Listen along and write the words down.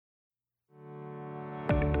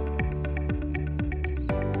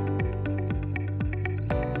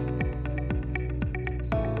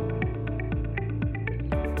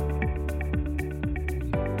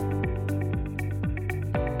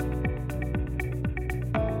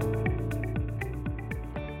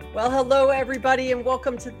Well, hello, everybody, and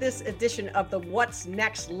welcome to this edition of the What's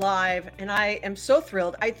Next Live. And I am so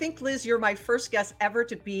thrilled. I think, Liz, you're my first guest ever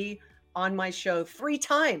to be on my show 3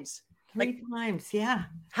 times. Three times, yeah.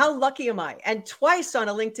 How lucky am I? And twice on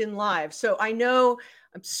a LinkedIn Live. So I know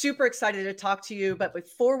I'm super excited to talk to you. But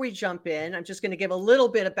before we jump in, I'm just going to give a little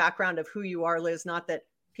bit of background of who you are, Liz. Not that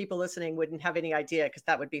people listening wouldn't have any idea, because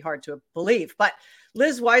that would be hard to believe. But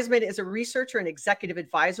Liz Wiseman is a researcher and executive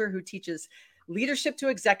advisor who teaches leadership to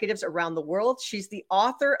executives around the world. She's the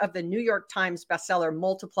author of the New York Times bestseller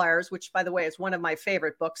Multipliers, which, by the way, is one of my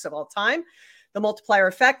favorite books of all time, The Multiplier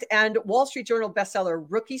Effect, and Wall Street Journal bestseller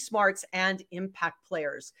Rookie Smarts and Impact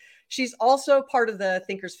Players. She's also part of the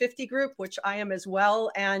Thinkers 50 group, which I am as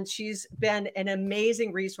well. And she's been an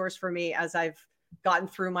amazing resource for me as I've gotten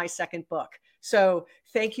through my second book. So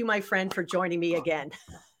thank you, my friend, for joining me again.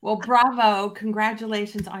 Well, bravo.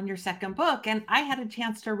 Congratulations on your second book. And I had a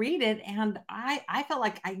chance to read it, and I felt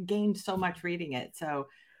like I gained so much reading it. So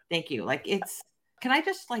thank you. Can I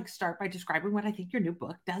just start by describing what I think your new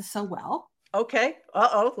book does so well? Okay.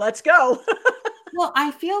 Let's go. Well, I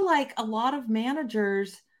feel like a lot of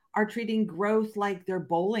managers are treating growth like they're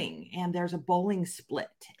bowling, and there's a bowling split.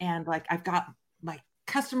 And I've got my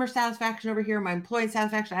customer satisfaction over here, my employee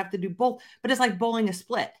satisfaction. I have to do both, but it's like bowling a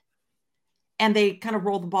split. And they kind of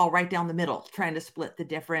roll the ball right down the middle, trying to split the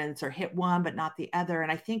difference or hit one, but not the other.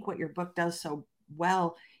 And I think what your book does so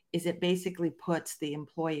well is it basically puts the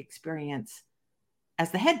employee experience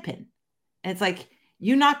as the head pin. And it's like,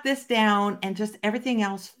 you knock this down and just everything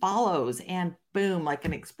else follows, and boom, like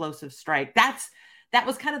an explosive strike. That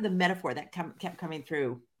was kind of the metaphor that kept coming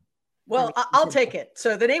through. Well, I'll take it.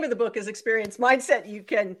 So the name of the book is Experience Mindset. You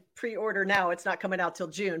can pre-order now. It's not coming out till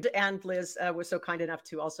June. And Liz was so kind enough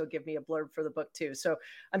to also give me a blurb for the book too. So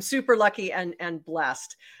I'm super lucky and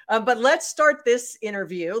blessed. But let's start this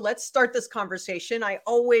interview. Let's start this conversation. I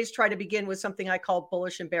always try to begin with something I call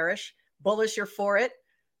bullish and bearish. Bullish, you're for it.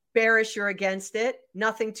 Bearish, you're against it.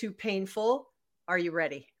 Nothing too painful. Are you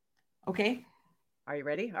ready? Okay. Are you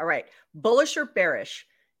ready? All right. Bullish or bearish?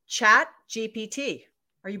 Chat GPT.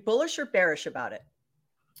 Are you bullish or bearish about it?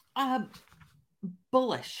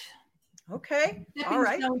 Bullish. Okay. All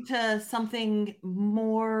right. To something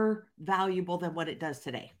more valuable than what it does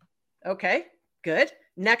today. Okay. Good.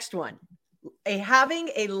 Next one.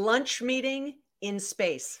 Having a lunch meeting in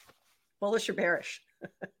space. Bullish or bearish?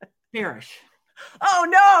 Bearish. Oh,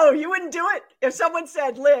 no, you wouldn't do it. If someone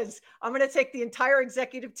said, Liz, I'm going to take the entire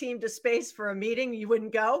executive team to space for a meeting, you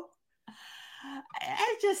wouldn't go?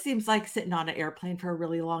 It just seems like sitting on an airplane for a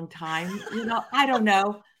really long time. I don't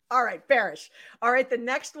know. All right, bearish. All right, the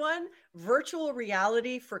next one, virtual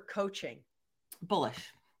reality for coaching.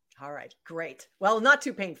 Bullish. All right, great. Well, not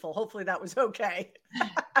too painful. Hopefully that was okay.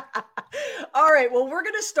 All right, well, we're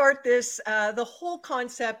going to start this. The whole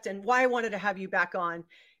concept and why I wanted to have you back on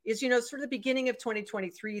is, sort of the beginning of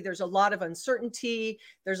 2023, there's a lot of uncertainty.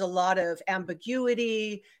 There's a lot of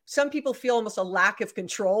ambiguity. Some people feel almost a lack of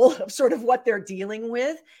control of sort of what they're dealing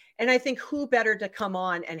with. And I think who better to come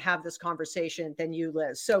on and have this conversation than you,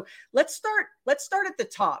 Liz? So let's start at the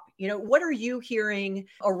top. What are you hearing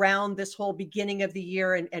around this whole beginning of the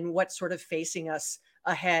year and what's sort of facing us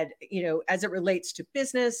ahead, as it relates to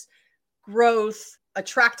business, growth,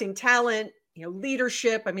 attracting talent,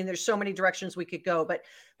 leadership? I mean, there's so many directions we could go, but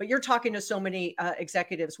you're talking to so many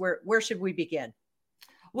executives. Where should we begin?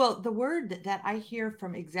 Well, the word that I hear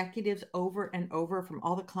from executives over and over from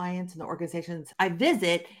all the clients and the organizations I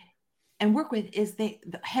visit and work with is the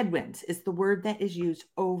headwinds is the word that is used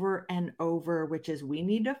over and over, which is we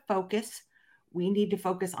need to focus. We need to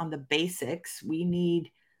focus on the basics. We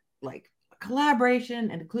need collaboration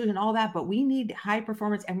and inclusion, all that, but we need high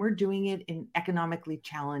performance, and we're doing it in economically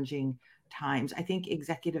challenging times. I think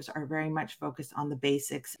executives are very much focused on the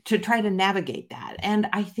basics to try to navigate that. And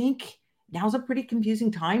I think now's a pretty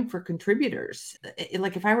confusing time for contributors.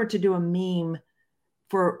 If I were to do a meme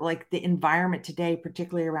for the environment today,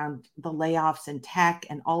 particularly around the layoffs in tech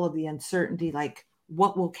and all of the uncertainty,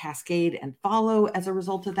 what will cascade and follow as a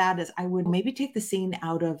result of that, is I would maybe take the scene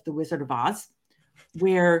out of The Wizard of Oz,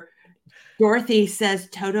 where Dorothy says,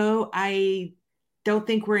 Toto, I don't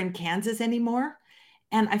think we're in Kansas anymore.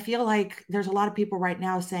 And I feel like there's a lot of people right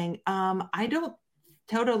now saying, I don't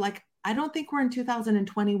think we're in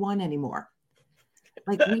 2021 anymore.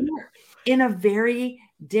 We're in a very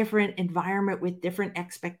different environment with different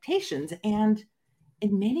expectations. And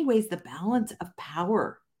in many ways, the balance of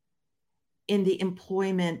power in the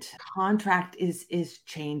employment contract is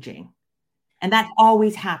changing. And that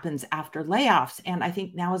always happens after layoffs. And I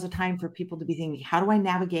think now is a time for people to be thinking, how do I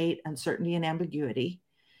navigate uncertainty and ambiguity?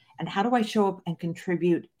 And how do I show up and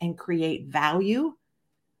contribute and create value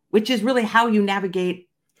which is really how you navigate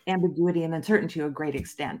ambiguity and uncertainty to a great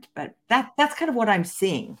extent. But that's kind of what I'm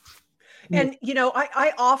seeing. And,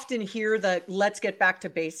 I often hear the let's get back to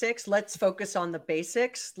basics. Let's focus on the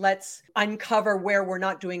basics. Let's uncover where we're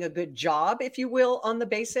not doing a good job, if you will, on the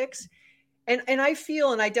basics. And I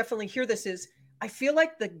feel, and I definitely hear this, is I feel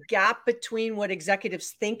like the gap between what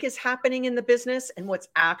executives think is happening in the business and what's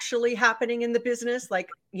actually happening in the business, like,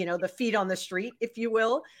 the feet on the street, if you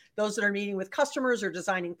will, those that are meeting with customers or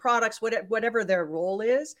designing products, whatever their role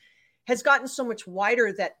is, has gotten so much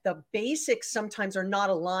wider that the basics sometimes are not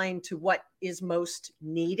aligned to what is most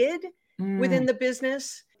needed within the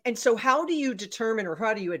business. And so how do you determine, or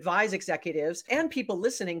how do you advise executives and people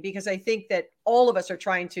listening? Because I think that all of us are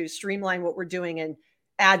trying to streamline what we're doing and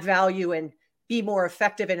add value and be more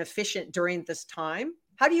effective and efficient during this time.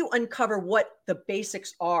 How do you uncover what the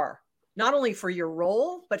basics are, not only for your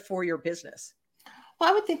role, but for your business? Well,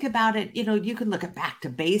 I would think about it, you can look at back to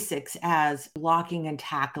basics as blocking and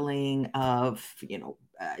tackling of,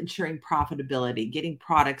 ensuring profitability, getting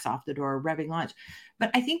products off the door, revving launch. But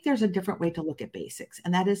I think there's a different way to look at basics,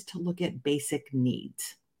 and that is to look at basic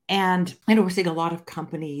needs. And I know we're seeing a lot of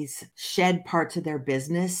companies shed parts of their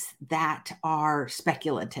business that are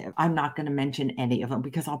speculative. I'm not going to mention any of them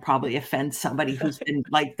because I'll probably offend somebody who's been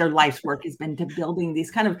like their life's work has been to building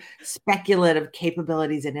these kind of speculative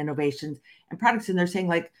capabilities and innovations and products. And they're saying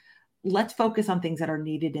like, let's focus on things that are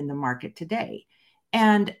needed in the market today.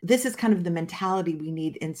 And this is kind of the mentality we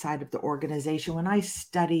need inside of the organization. When I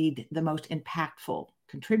studied the most impactful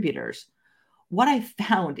contributors, what I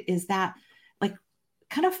found is that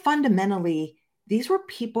kind of fundamentally, these were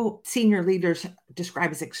people senior leaders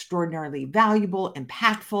describe as extraordinarily valuable,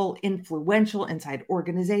 impactful, influential inside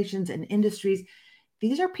organizations and industries.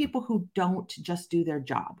 These are people who don't just do their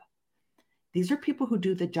job. These are people who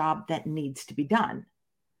do the job that needs to be done.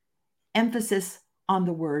 Emphasis on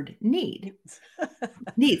the word need.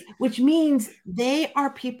 Needs, which means they are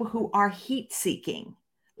people who are heat seeking.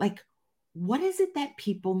 Like, what is it that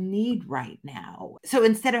people need right now? So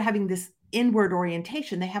instead of having this inward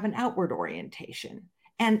orientation, they have an outward orientation.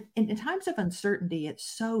 And in times of uncertainty, it's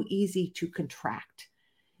so easy to contract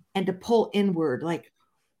and to pull inward, like,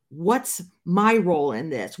 what's my role in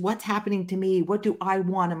this? What's happening to me? What do I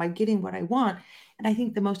want? Am I getting what I want? And I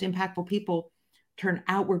think the most impactful people turn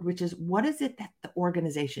outward, which is what is it that the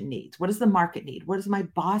organization needs? What does the market need? What does my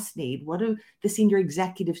boss need? What do the senior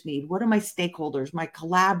executives need? What do my stakeholders, my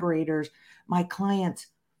collaborators, my clients?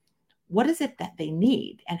 What is it that they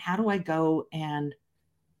need? And how do I go and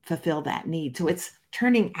fulfill that need? So it's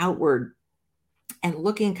turning outward and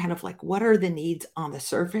looking kind of like, what are the needs on the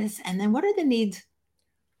surface? And then what are the needs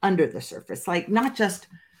under the surface? Like not just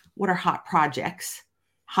what are hot projects,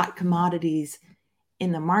 hot commodities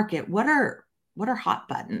in the market? What are hot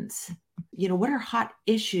buttons? What are hot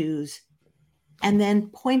issues? And then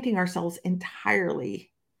pointing ourselves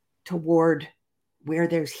entirely toward where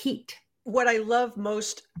there's heat. What I love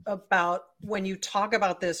most about when you talk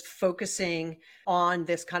about this, focusing on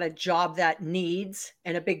this kind of job that needs,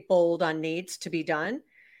 and a big bold on needs to be done,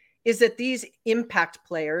 is that these impact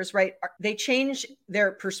players, right, they change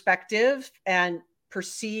their perspective and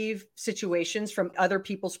perceive situations from other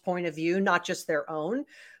people's point of view, not just their own,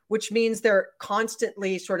 which means they're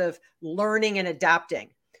constantly sort of learning and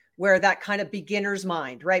adapting, where that kind of beginner's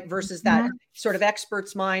mind, right, versus that sort of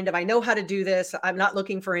expert's mind of I know how to do this. I'm not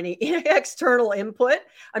looking for any external input.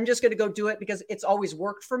 I'm just going to go do it because it's always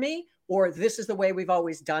worked for me, or this is the way we've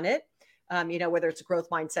always done it. Whether it's a growth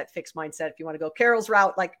mindset, fixed mindset, if you want to go Carol's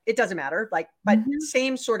route, like it doesn't matter, like, but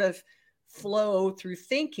same sort of flow through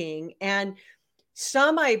thinking. And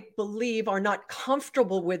some, I believe, are not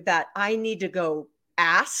comfortable with that. I need to go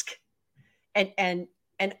ask and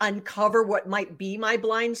uncover what might be my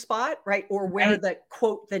blind spot, right? Or where the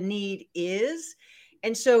quote, the need is.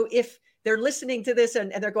 And so if they're listening to this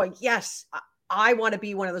and they're going, yes, I want to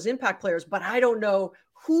be one of those impact players, but I don't know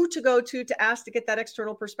who to go to ask to get that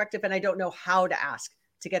external perspective. And I don't know how to ask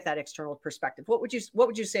to get that external perspective. What would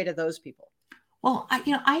you say to those people? Well,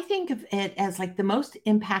 I think of it as like the most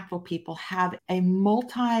impactful people have a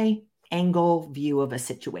multi-angle view of a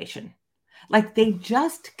situation. Like they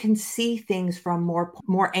just can see things from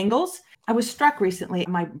more angles. I was struck recently.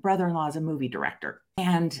 My brother-in-law is a movie director,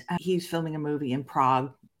 and he's filming a movie in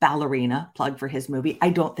Prague, Ballerina, plug for his movie. I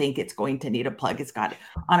don't think it's going to need a plug. It's got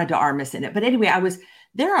Ana de Armas in it. But anyway, I was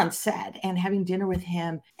there on set and having dinner with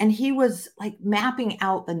him, and he was like mapping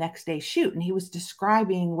out the next day's shoot. And he was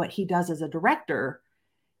describing what he does as a director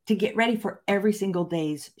to get ready for every single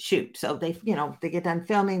day's shoot. So they get done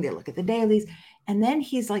filming, they look at the dailies. And then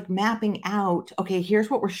he's like mapping out, okay, here's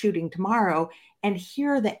what we're shooting tomorrow. And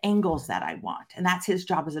here are the angles that I want. And that's his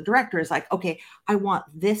job as a director, is like, okay, I want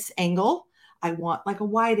this angle. I want like a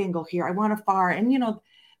wide angle here. I want a far. And,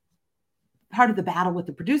 part of the battle with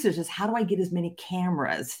the producers is, how do I get as many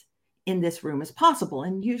cameras in this room as possible?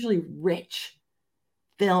 And usually rich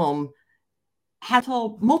film has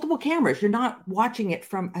multiple cameras. You're not watching it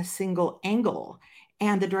from a single angle.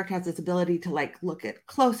 And the director has this ability to like look at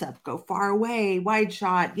close up, go far away, wide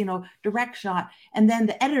shot, direct shot. And then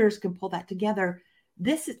the editors can pull that together.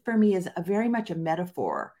 This for me is very much a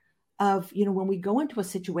metaphor of, when we go into a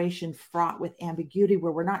situation fraught with ambiguity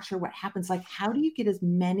where we're not sure what happens, like, how do you get as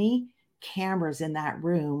many cameras in that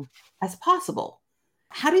room as possible?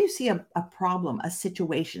 How do you see a problem, a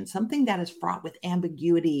situation, something that is fraught with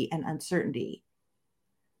ambiguity and uncertainty?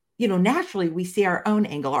 Naturally we see our own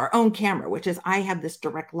angle, our own camera, which is, I have this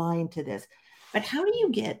direct line to this. But how do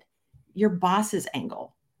you get your boss's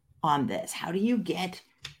angle on this? How do you get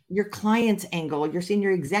your client's angle, your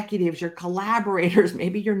senior executives, your collaborators,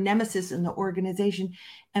 maybe your nemesis in the organization?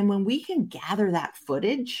 And when we can gather that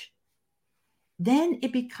footage, then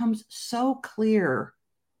it becomes so clear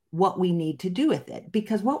what we need to do with it.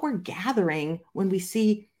 Because what we're gathering when we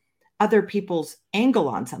see other people's angle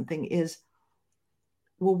on something is,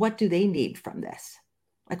 well, what do they need from this?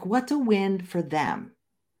 Like, what's a win for them?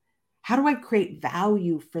 How do I create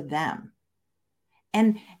value for them?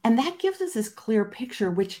 And that gives us this clear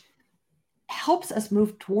picture, which helps us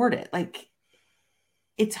move toward it. Like,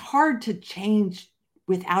 it's hard to change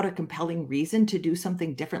without a compelling reason to do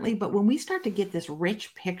something differently. But when we start to get this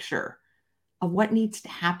rich picture of what needs to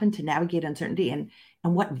happen to navigate uncertainty and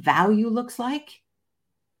what value looks like,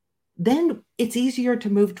 then it's easier to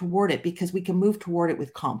move toward it, because we can move toward it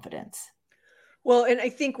with confidence. Well, and I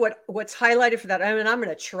think what's highlighted for that, I mean, I'm going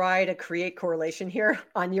to try to create correlation here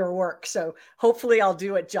on your work. So hopefully I'll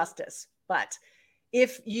do it justice. But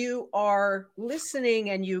if you are listening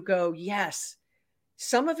and you go, yes,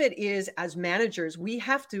 some of it is, as managers, we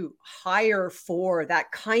have to hire for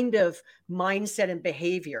that kind of mindset and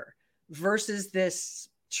behavior versus this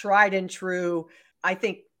tried and true, I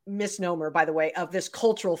think, misnomer, by the way, of this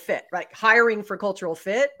cultural fit, right? Hiring for cultural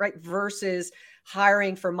fit, right? Versus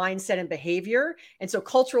hiring for mindset and behavior. And so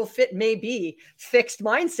cultural fit may be fixed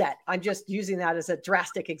mindset. I'm just using that as a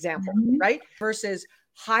drastic example, right? Versus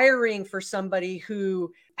hiring for somebody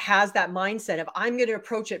who has that mindset of, I'm going to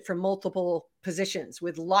approach it from multiple positions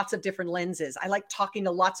with lots of different lenses. I like talking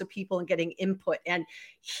to lots of people and getting input and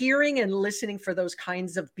hearing and listening for those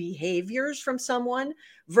kinds of behaviors from someone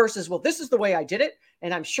versus, well, this is the way I did it,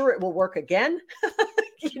 and I'm sure it will work again.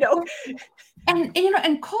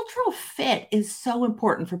 And cultural fit is so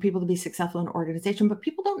important for people to be successful in an organization, but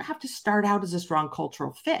people don't have to start out as a strong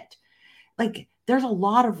cultural fit. Like, there's a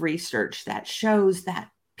lot of research that shows that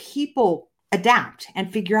people adapt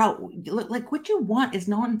and figure out, like, what you want is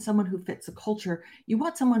not someone who fits the culture. You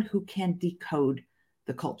want someone who can decode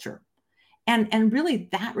the culture. And really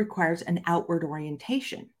that requires an outward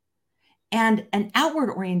orientation. And an outward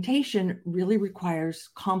orientation really requires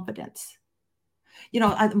confidence.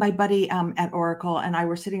 My buddy at Oracle and I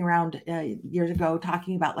were sitting around years ago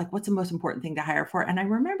talking about, like, what's the most important thing to hire for? And I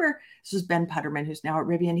remember, this was Ben Putterman, who's now at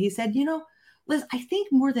Rivian. He said, Liz, I think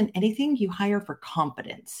more than anything, you hire for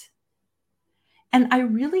confidence. And I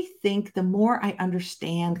really think the more I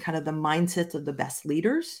understand kind of the mindsets of the best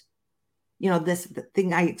leaders, the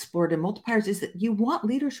thing I explored in Multipliers is that you want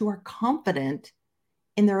leaders who are confident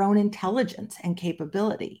in their own intelligence and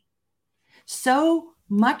capability. So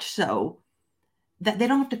much so that they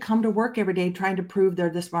don't have to come to work every day trying to prove they're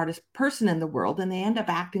the smartest person in the world, and they end up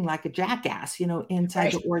acting like a jackass,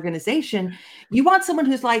 inside the organization. You want someone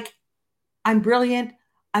who's like, I'm brilliant,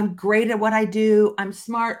 I'm great at what I do, I'm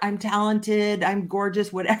smart, I'm talented, I'm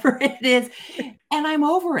gorgeous, whatever it is, and I'm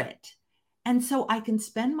over it. And so I can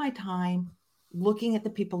spend my time looking at the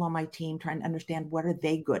people on my team, trying to understand what are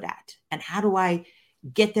they good at, and how do I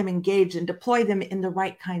get them engaged and deploy them in the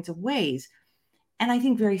right kinds of ways. And I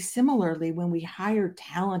think very similarly, when we hire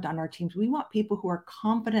talent on our teams, we want people who are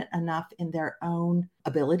confident enough in their own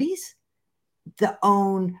abilities, the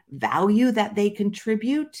own value that they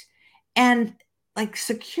contribute, and like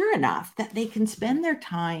secure enough that they can spend their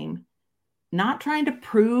time not trying to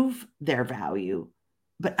prove their value,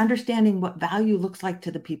 but understanding what value looks like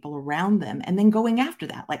to the people around them, and then going after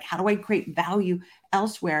that. Like, how do I create value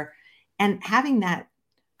elsewhere? And having that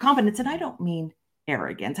confidence, and I don't mean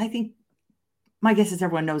arrogance. I think my guess is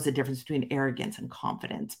everyone knows the difference between arrogance and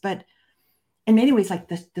confidence, but in many ways, like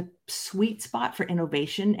the sweet spot for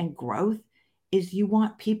innovation and growth is you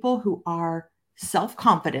want people who are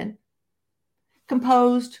self-confident,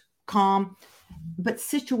 composed, calm, but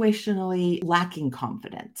situationally lacking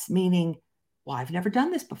confidence, meaning, well, I've never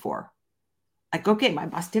done this before. Like, okay, my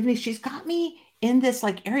boss, Tiffany, she's got me in this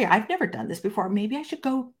like area. I've never done this before. Maybe I should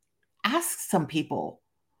go ask some people.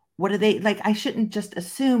 What are they like? I shouldn't just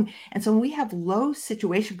assume. And so when we have low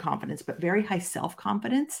situation confidence, but very high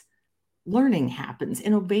self-confidence, learning happens,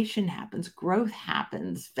 innovation happens, growth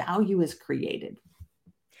happens, value is created.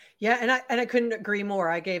 Yeah, and I couldn't agree more.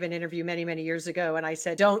 I gave an interview many, many years ago, and I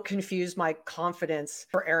said, don't confuse my confidence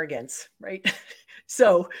for arrogance, right?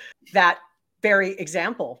 So that very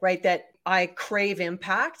example, right? That I crave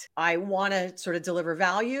impact. I want to sort of deliver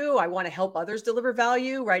value. I want to help others deliver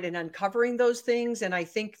value, right? And uncovering those things. And I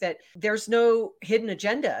think that there's no hidden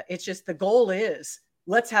agenda. It's just the goal is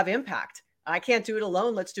let's have impact. I can't do it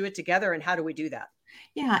alone. Let's do it together. And how do we do that?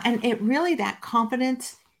 Yeah. And it really, that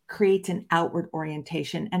confidence creates an outward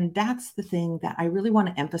orientation. And that's the thing that I really want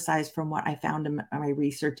to emphasize from what I found in my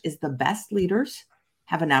research is the best leaders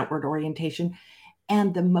have an outward orientation.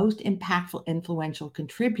 And the most impactful, influential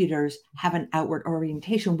contributors have an outward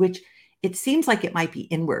orientation, which it seems like it might be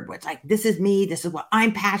inward, where it's like, this is me, this is what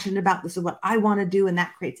I'm passionate about, this is what I want to do, and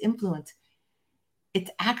that creates influence.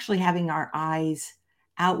 It's actually having our eyes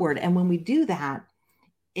outward. And when we do that,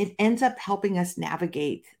 it ends up helping us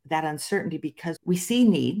navigate that uncertainty because we see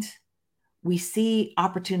needs, we see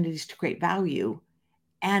opportunities to create value,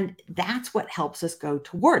 and that's what helps us go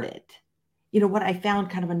toward it. You know, what I found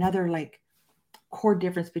kind of another like core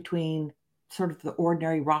difference between sort of the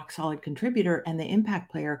ordinary rock solid contributor and the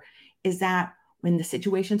impact player is that when the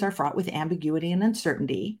situations are fraught with ambiguity and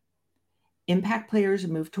uncertainty, impact players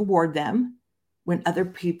move toward them when other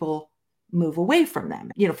people move away from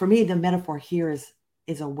them. You know, for me, the metaphor here is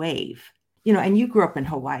a wave, you know, and you grew up in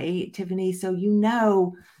Hawaii, Tiffany. So, you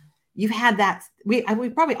know, you've had that, we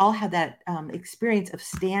probably all had that experience of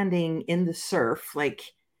standing in the surf, like,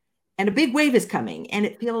 and a big wave is coming and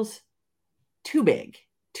it feels too big,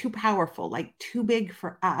 too powerful, like too big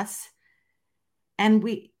for us. And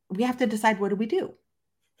we have to decide, what do we do?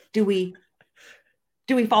 Do we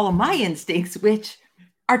follow my instincts, which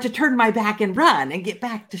are to turn my back and run and get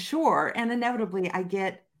back to shore? And inevitably I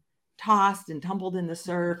get tossed and tumbled in the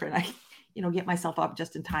surf and I, you know, get myself up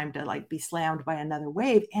just in time to like be slammed by another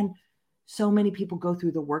wave. And so many people go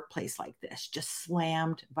through the workplace like this, just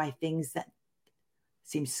slammed by things that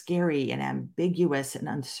seem scary and ambiguous and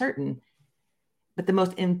uncertain. But the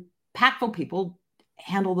most impactful people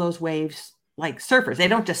handle those waves like surfers. They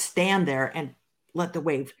don't just stand there and let the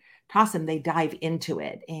wave toss them. They dive into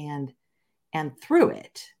it and through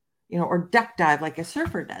it, you know, or duck dive like a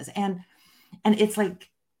surfer does. And it's like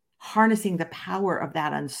harnessing the power of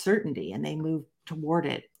that uncertainty and they move toward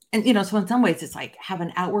it. And, you know, so in some ways it's like have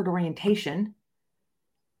an outward orientation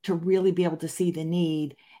to really be able to see the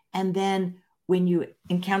need. And then when you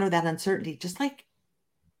encounter that uncertainty, just like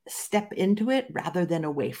step into it rather than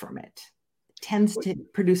away from it. It tends to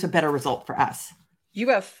produce a better result for us. You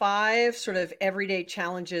have 5 sort of everyday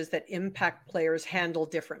challenges that impact players handle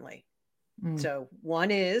differently. So 1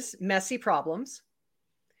 is messy problems,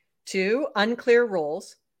 2, unclear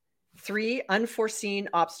roles, 3, unforeseen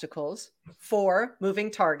obstacles, 4, moving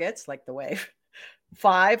targets like the wave,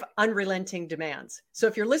 5, unrelenting demands. So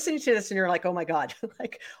if you're listening to this and you're like, oh my God,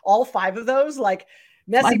 like all 5 of those, like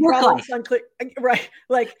messy problems, unclear, right?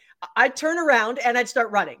 Like I'd turn around and I'd start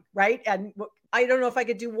running, right? And I don't know if I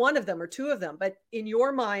could do 1 of them or 2 of them, but in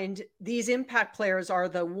your mind, these impact players are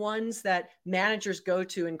the ones that managers go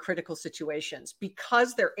to in critical situations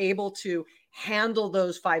because they're able to handle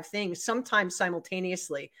those 5 things, sometimes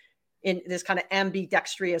simultaneously in this kind of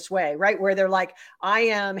ambidextrous way, right? Where they're like, I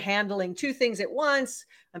am handling 2 things at once.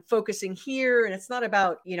 I'm focusing here. And it's not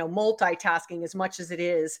about, you know, multitasking as much as it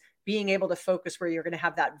is being able to focus where you're going to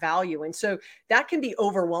have that value. And so that can be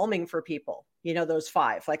overwhelming for people, you know, those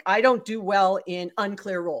 5. Like I don't do well in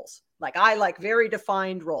unclear roles. Like I like very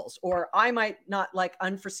defined roles, or I might not like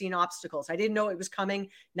unforeseen obstacles. I didn't know it was coming.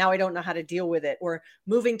 Now I don't know how to deal with it. Or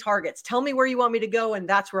moving targets. Tell me where you want me to go. And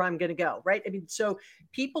that's where I'm going to go. Right. I mean, so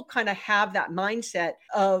people kind of have that mindset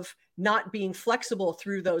of not being flexible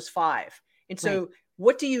through those 5. And so right.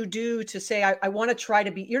 What do you do to say, I want to try to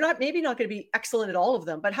be, you're not, maybe not going to be excellent at all of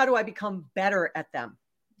them, but how do I become better at them?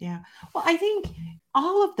 Yeah. Well, I think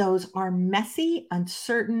all of those are messy,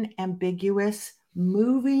 uncertain, ambiguous,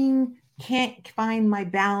 moving, can't find my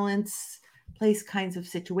balance place kinds of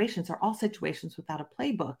situations. Are all situations without a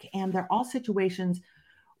playbook. And they're all situations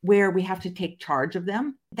where we have to take charge of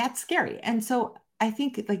them. That's scary. And so I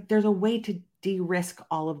think like there's a way to de-risk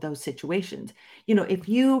all of those situations. If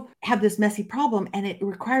you have this messy problem and it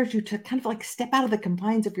requires you to kind of like step out of the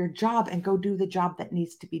confines of your job and go do the job that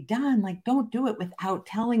needs to be done, like don't do it without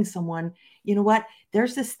telling someone, you know what,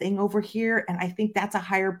 there's this thing over here and I think that's a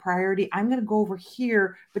higher priority. I'm going to go over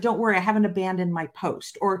here, but don't worry, I haven't abandoned my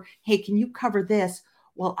post. Or, hey, can you cover this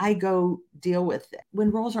while I go deal with it?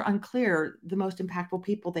 When roles are unclear, the most impactful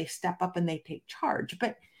people, they step up and they take charge.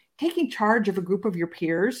 But taking charge of a group of your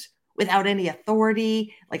peers without any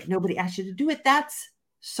authority, like nobody asked you to do it, that's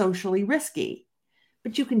socially risky.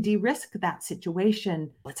 But you can de-risk that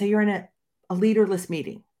situation. Let's say you're in a leaderless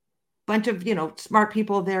meeting, bunch of, smart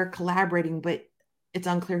people there collaborating, but it's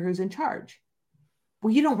unclear who's in charge.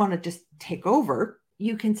 Well, you don't want to just take over.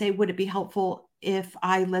 You can say, would it be helpful if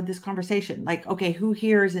I led this conversation? Like, okay, who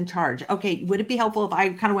here is in charge? Okay, would it be helpful if I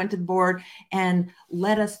kind of went to the board and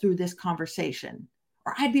led us through this conversation?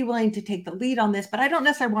 Or I'd be willing to take the lead on this, but I don't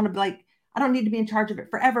necessarily want to I don't need to be in charge of it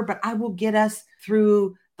forever, but I will get us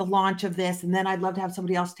through the launch of this. And then I'd love to have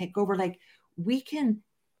somebody else take over. Like, we can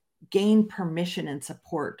gain permission and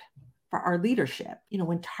support for our leadership.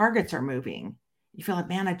 When targets are moving, you feel like,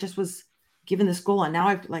 man, I just was given this goal and now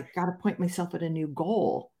I've got to point myself at a new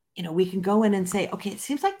goal. We can go in and say, okay, it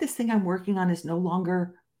seems like this thing I'm working on is no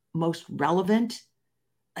longer most relevant.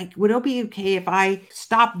 Like, would it be okay if I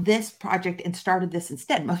stopped this project and started this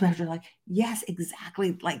instead? Most managers are like, yes,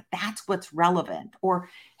 exactly. Like, that's what's relevant. Or,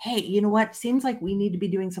 hey, you know what? Seems like we need to be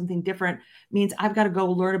doing something different. Means I've got to go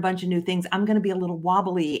learn a bunch of new things. I'm going to be a little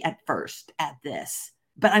wobbly at first at this,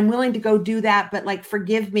 but I'm willing to go do that. But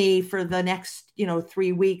forgive me for the next,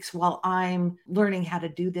 3 weeks while I'm learning how to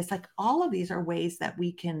do this. Like, all of these are ways that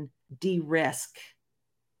we can de-risk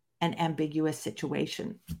an ambiguous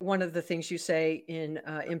situation. One of the things you say in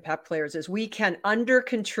Impact Players is we can under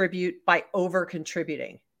contribute by over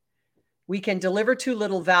contributing. We can deliver too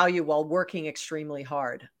little value while working extremely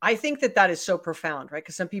hard. I think that is so profound, right?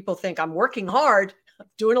 Because some people think I'm working hard,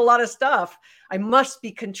 doing a lot of stuff. I must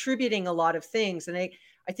be contributing a lot of things. And I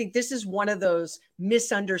think this is one of those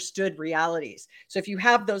misunderstood realities. So if you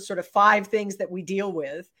have those sort of 5 things that we deal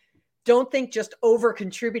with, don't think just over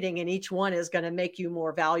contributing in each one is going to make you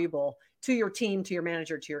more valuable to your team, to your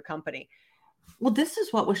manager, to your company. Well, this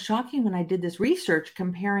is what was shocking when I did this research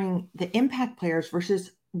comparing the impact players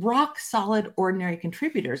versus rock solid ordinary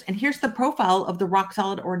contributors. And here's the profile of the rock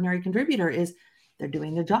solid ordinary contributor is they're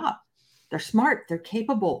doing their job. They're smart. They're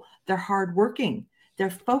capable. They're hardworking. They're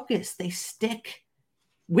focused. They stick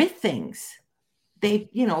with things. They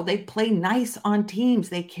play nice on teams.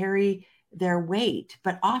 They carry their weight,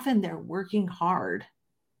 but often they're working hard,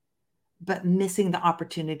 but missing the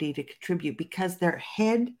opportunity to contribute because their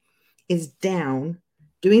head is down,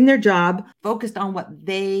 doing their job, focused on what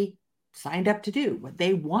they signed up to do, what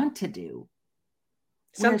they want to do.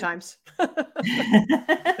 Sometimes.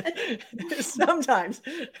 Sometimes.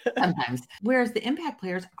 Whereas the impact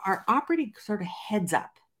players are operating sort of heads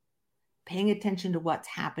up, paying attention to what's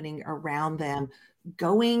happening around them,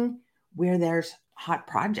 going where there's hot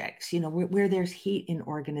projects, where there's heat in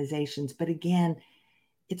organizations. But again,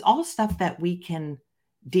 it's all stuff that we can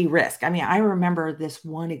de-risk. I mean, I remember this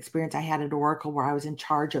one experience I had at Oracle where I was in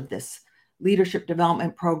charge of this leadership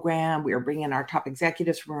development program. We were bringing in our top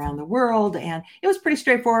executives from around the world, and it was pretty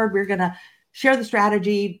straightforward. We were going to share the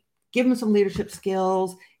strategy, give them some leadership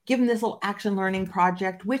skills, give them this little action learning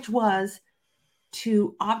project, which was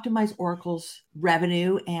to optimize Oracle's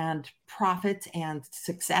revenue and profits and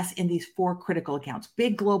success in these 4 critical accounts,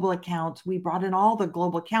 big global accounts. We brought in all the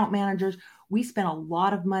global account managers. We spent a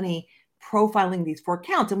lot of money profiling these 4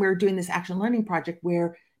 accounts. And we were doing this action learning project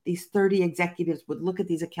where these 30 executives would look at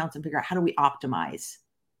these accounts and figure out how do we optimize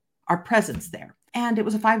our presence there. And it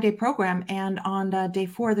was a 5-day program. And on day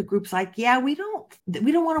 4, the group's like, yeah, we don't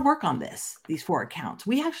want to work on these 4 accounts.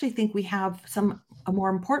 We actually think we have a more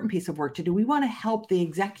important piece of work to do. We want to help the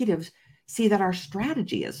executives see that our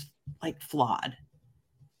strategy is flawed.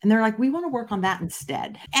 And they're like, we want to work on that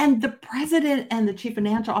instead. And the president and the chief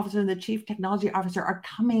financial officer and the chief technology officer are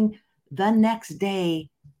coming the next day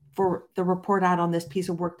for the report out on this piece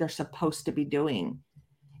of work they're supposed to be doing.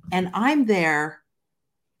 And I'm there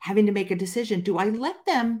having to make a decision. Do I let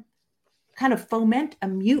them kind of foment a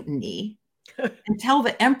mutiny and tell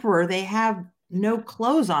the emperor they have no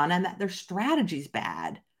clothes on and that their strategy's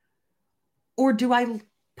bad? Or do I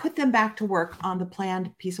put them back to work on the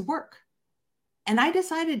planned piece of work? And I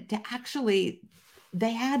decided to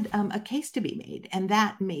they had a case to be made, and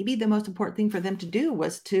that maybe the most important thing for them to do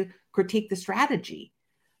was to critique the strategy.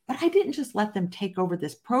 But I didn't just let them take over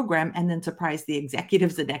this program and then surprise the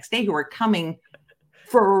executives the next day who are coming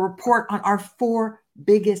for a report on our 4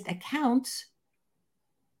 biggest accounts.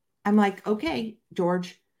 I'm like, okay,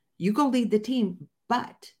 George, you go lead the team,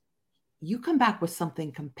 but you come back with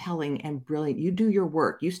something compelling and brilliant. You do your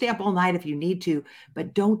work. You stay up all night if you need to,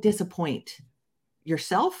 but don't disappoint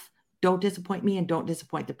yourself. Don't disappoint me, and don't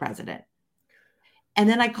disappoint the president. And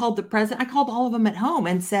then I called the president. I called all of them at home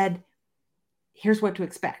and said, here's what to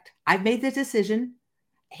expect. I've made this decision.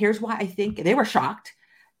 Here's why I think they were shocked.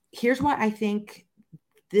 Here's why I think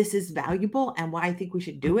this is valuable and why I think we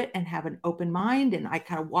should do it and have an open mind. And I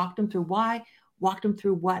kind of walked them through why, walked them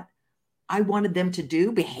through what I wanted them to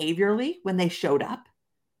do behaviorally when they showed up.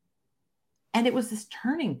 And it was this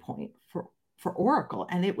turning point for Oracle.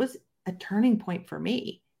 And it was a turning point for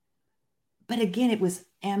me. But again, it was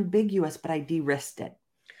ambiguous, but I de-risked it.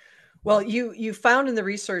 Well, you found in the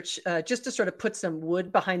research, just to sort of put some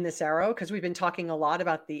wood behind this arrow, because we've been talking a lot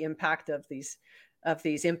about the impact of these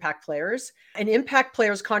impact players. An impact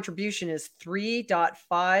player's contribution is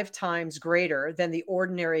 3.5 times greater than the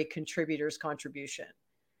ordinary contributor's contribution.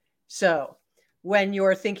 So when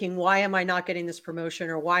you're thinking, why am I not getting this promotion,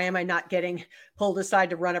 or why am I not getting pulled aside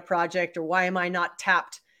to run a project, or why am I not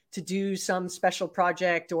tapped to do some special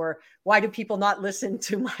project, or why do people not listen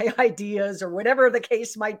to my ideas, or whatever the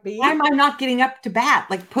case might be? Why am I not getting up to bat?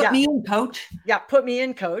 Like, put me in, coach. Yeah, put me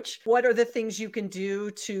in, coach. What are the things you can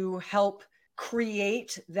do to help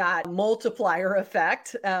create that multiplier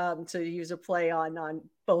effect, to use a play on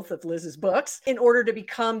both of Liz's books, in order to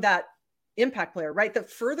become that impact player, right? The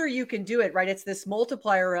further you can do it, right? It's this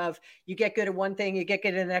multiplier of, you get good at one thing, you get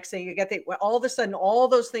good at the next thing, all of a sudden, all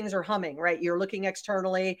those things are humming, right? You're looking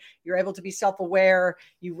externally, you're able to be self-aware,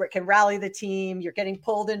 you can rally the team, you're getting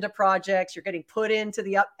pulled into projects, you're getting put into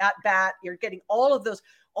the at bat, you're getting all of those.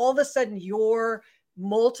 All of a sudden, your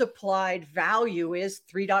multiplied value is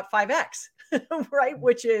 3.5x, right?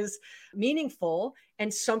 Which is meaningful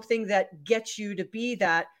and something that gets you to be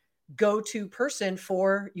that go-to person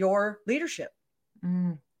for your leadership.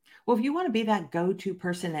 Well, if you want to be that go-to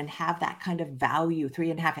person and have that kind of value,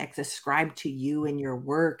 3.5x ascribed to you and your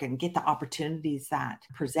work, and get the opportunities that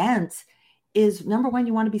presents, is number one,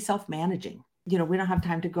 you want to be self-managing. We don't have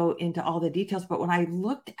time to go into all the details, but when I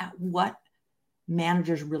looked at what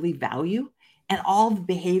managers really value and all the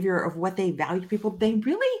behavior of what they value people, they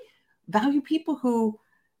really value people who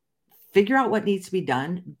figure out what needs to be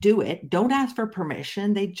done, do it, don't ask for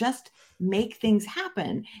permission. They just make things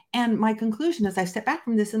happen. And my conclusion as I step back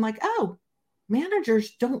from this, and like, oh,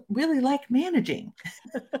 managers don't really like managing.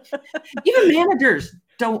 Even managers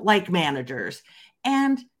don't like managers.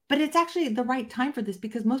 But it's actually the right time for this,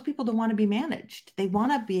 because most people don't want to be managed. They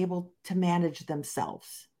want to be able to manage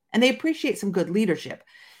themselves, and they appreciate some good leadership,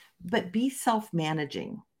 but be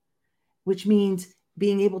self-managing, which means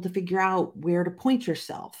being able to figure out where to point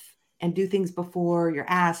yourself and do things before you're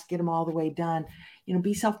asked, get them all the way done.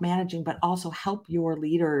 Be self-managing, but also help your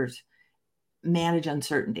leaders manage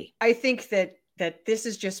uncertainty. I think that this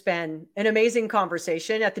has just been an amazing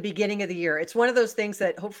conversation at the beginning of the year. It's one of those things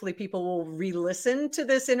that hopefully people will re-listen to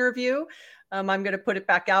this interview. I'm going to put it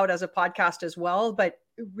back out as a podcast as well, but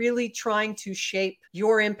really trying to shape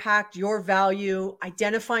your impact, your value,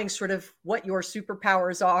 identifying sort of what your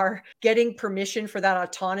superpowers are, getting permission for that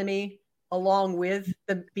autonomy along with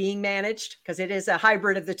the being managed, because it is a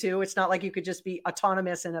hybrid of the two. It's not like you could just be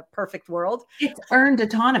autonomous in a perfect world. It's earned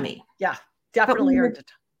autonomy. Yeah, definitely earned it.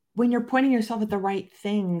 When you're pointing yourself at the right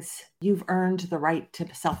things, you've earned the right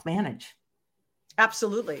to self-manage.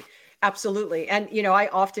 Absolutely. Absolutely. And, I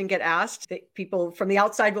often get asked, that people from the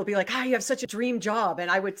outside will be like, you have such a dream job. And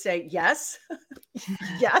I would say, yes,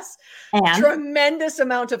 yes, and tremendous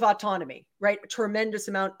amount of autonomy, right? Tremendous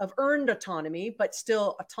amount of earned autonomy, but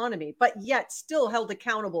still autonomy, but yet still held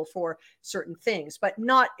accountable for certain things. But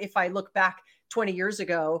not, if I look back 20 years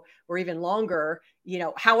ago or even longer,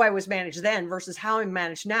 how I was managed then versus how I'm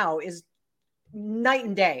managed now is night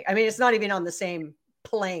and day. I mean, it's not even on the same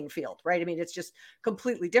playing field, right? I mean, it's just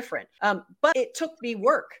completely different. But it took me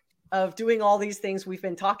work of doing all these things we've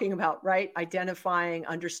been talking about, right? Identifying,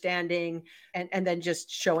 understanding, and then just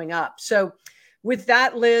showing up. So with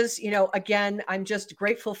that, Liz, again, I'm just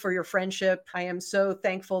grateful for your friendship. I am so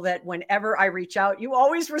thankful that whenever I reach out, you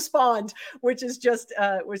always respond, which is just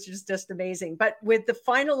amazing. But with the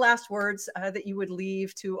final last words that you would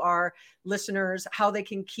leave to our listeners, how they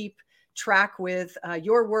can keep track with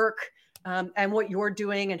your work, and what you're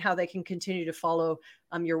doing, and how they can continue to follow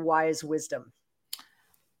your wise wisdom.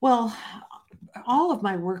 Well, all of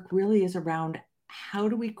my work really is around how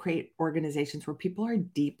do we create organizations where people are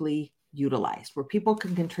deeply utilized, where people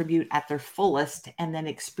can contribute at their fullest and then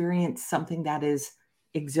experience something that is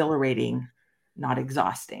exhilarating, not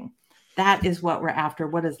exhausting. that is what we're after.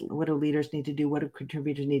 What do leaders need to do? What do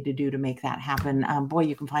contributors need to do to make that happen? Boy,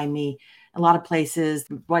 you can find me a lot of places.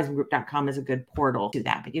 Wisemangroup.com is a good portal to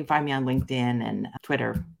that, but you can find me on LinkedIn and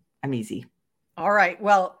Twitter. I'm easy. All right.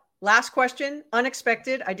 Well, last question,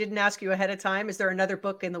 unexpected. I didn't ask you ahead of time. Is there another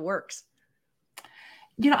book in the works?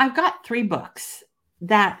 I've got 3 books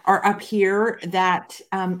that are up here that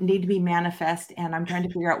need to be manifest, and I'm trying to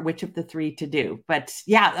figure out which of the 3 to do. But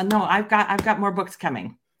yeah, no, I've got more books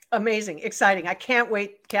coming. Amazing, exciting. I can't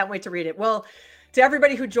wait to read it. Well, to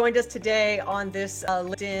everybody who joined us today on this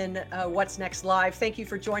LinkedIn What's Next Live, thank you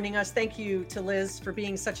for joining us. Thank you to Liz for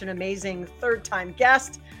being such an amazing third-time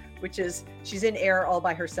guest, which is she's in air all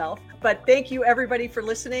by herself. But thank you everybody for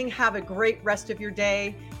listening. Have a great rest of your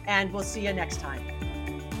day, and we'll see you next time.